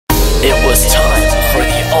it's time for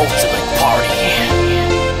the ultimate party.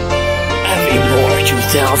 Aviemore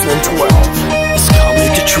 2012 is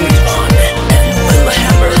coming to Trudvang and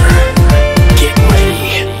Lillehammer. Get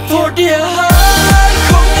ready for the high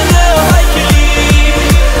kongene og Eikeli.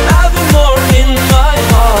 Aviemore in my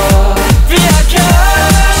heart. Vi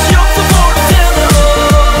cash, jobb så får du tjene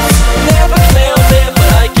oss. Ned på kne og be for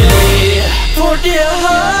Eikeli. For the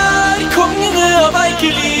high kongene og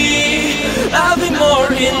Eikeli.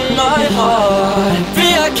 Aviemore in my heart. Vi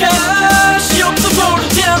cash, jobb så får du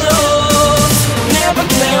tjene oss. Ned på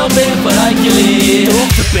kne og be for Eikeli.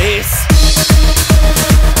 Drop the bass.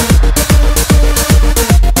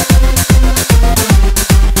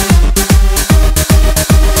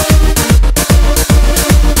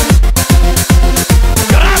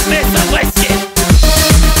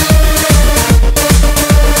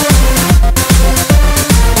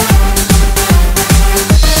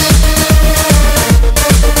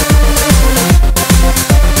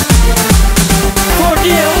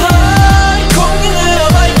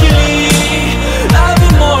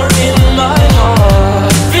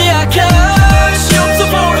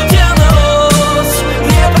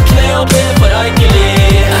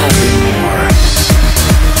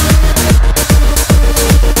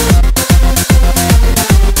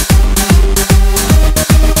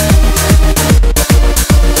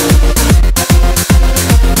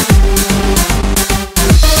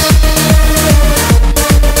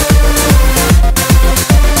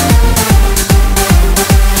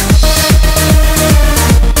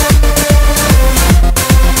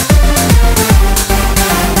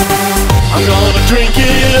 Drink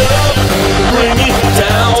it up, bring it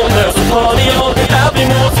down. There's a party on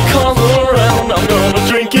Aviemore, so come around. I'm gonna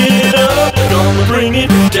drink it up, gonna bring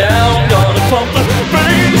it down. Gonna pump the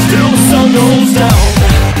bass till the sun goes down.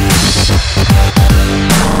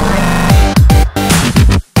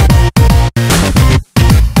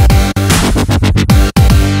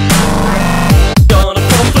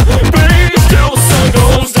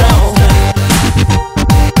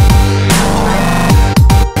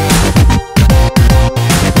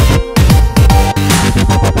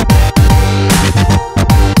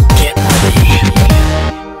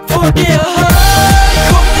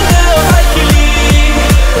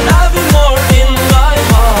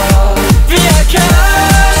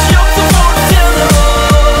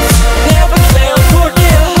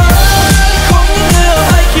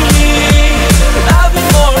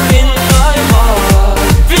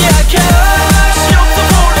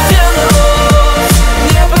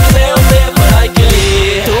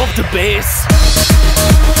 Bass.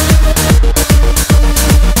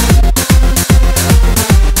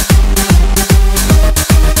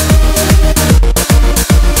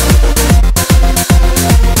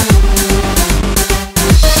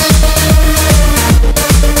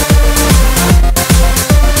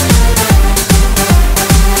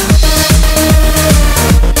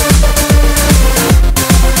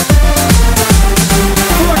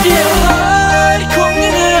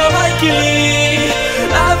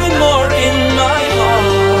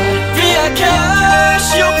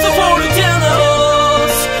 Jobb så får du tjene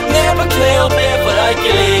oss. Ned på kne og be for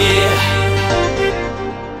Eikeli.